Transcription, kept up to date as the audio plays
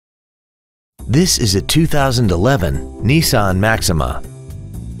This is a 2011 Nissan Maxima.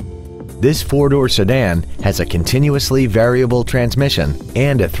 This four-door sedan has a continuously variable transmission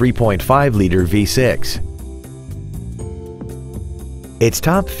and a 3.5-liter V6. Its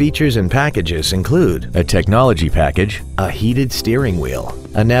top features and packages include a technology package, a heated steering wheel,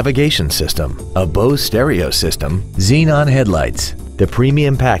 a navigation system, a Bose stereo system, xenon headlights, the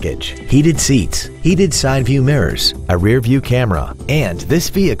premium package, heated seats, heated side view mirrors, a rear view camera, and this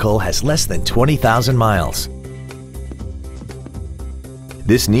vehicle has less than 20,000 miles.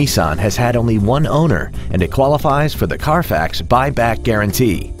 This Nissan has had only one owner and it qualifies for the Carfax buyback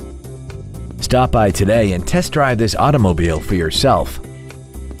guarantee. Stop by today and test drive this automobile for yourself.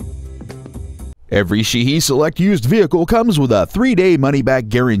 Every Sheehy Select used vehicle comes with a 3-day money-back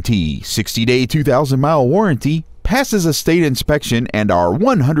guarantee, 60-day 2,000-mile warranty, passes a state inspection and our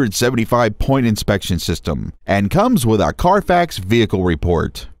 175-point inspection system, and comes with a Carfax vehicle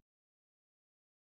report.